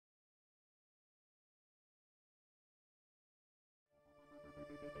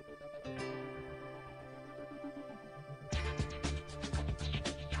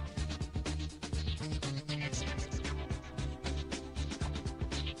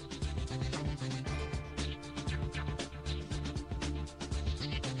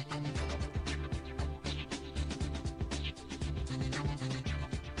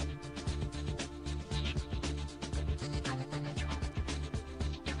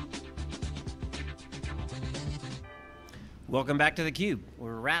Welcome back to theCUBE.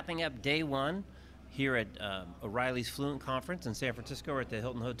 We're wrapping up day one here at O'Reilly's Fluent Conference in San Francisco. We're at the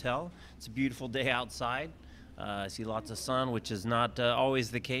Hilton Hotel. It's a beautiful day outside. I see lots of sun, which is not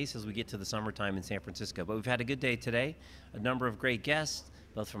always the case as we get to the summertime in San Francisco. But we've had a good day today. A number of great guests,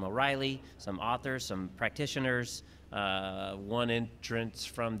 both from O'Reilly, some authors, some practitioners, one entrance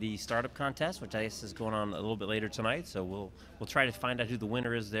from the startup contest, which I guess is going on a little bit later tonight. So we'll try to find out who the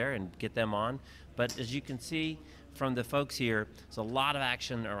winner is there and get them on. But as you can see from the folks here, there's a lot of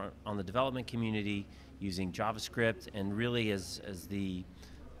action on the development community using JavaScript, and really as the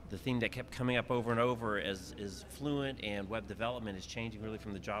theme that kept coming up over and over is Fluent and web development is changing really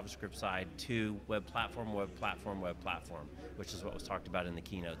from the JavaScript side to web platform, web platform, web platform, which is what was talked about in the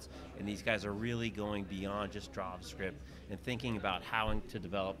keynotes. And these guys are really going beyond just JavaScript and thinking about how to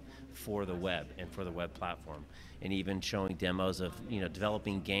develop for the web and for the web platform, and even showing demos of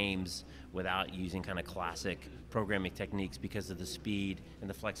developing games without using kind of classic programming techniques because of the speed and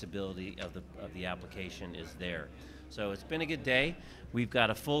the flexibility of the application is there. So it's been a good day. We've got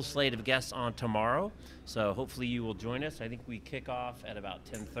a full slate of guests on tomorrow, so hopefully you will join us. I think we kick off at about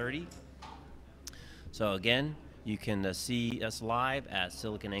 10:30. So again, you can see us live at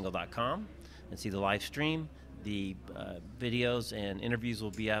SiliconANGLE.com and see the live stream. The videos and interviews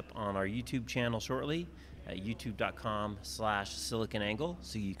will be up on our YouTube channel shortly at youtube.com/SiliconANGLE,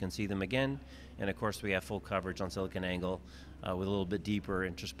 so you can see them again. And of course, we have full coverage on SiliconANGLE with a little bit deeper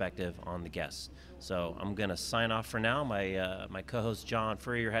introspective on the guests. So I'm going to sign off for now. My co-host John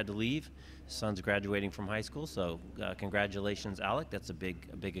Furrier had to leave. His son's graduating from high school, so congratulations, Alec. That's a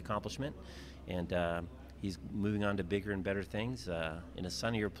big accomplishment, and he's moving on to bigger and better things in a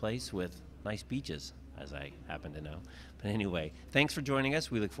sunnier place with nice beaches, as I happen to know. But anyway, thanks for joining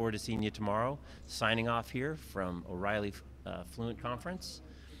us. We look forward to seeing you tomorrow. Signing off here from O'Reilly Fluent Conference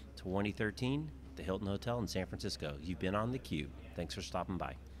 2013 at the Hilton Hotel in San Francisco. You've been on theCUBE. Thanks for stopping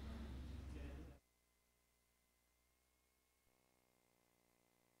by.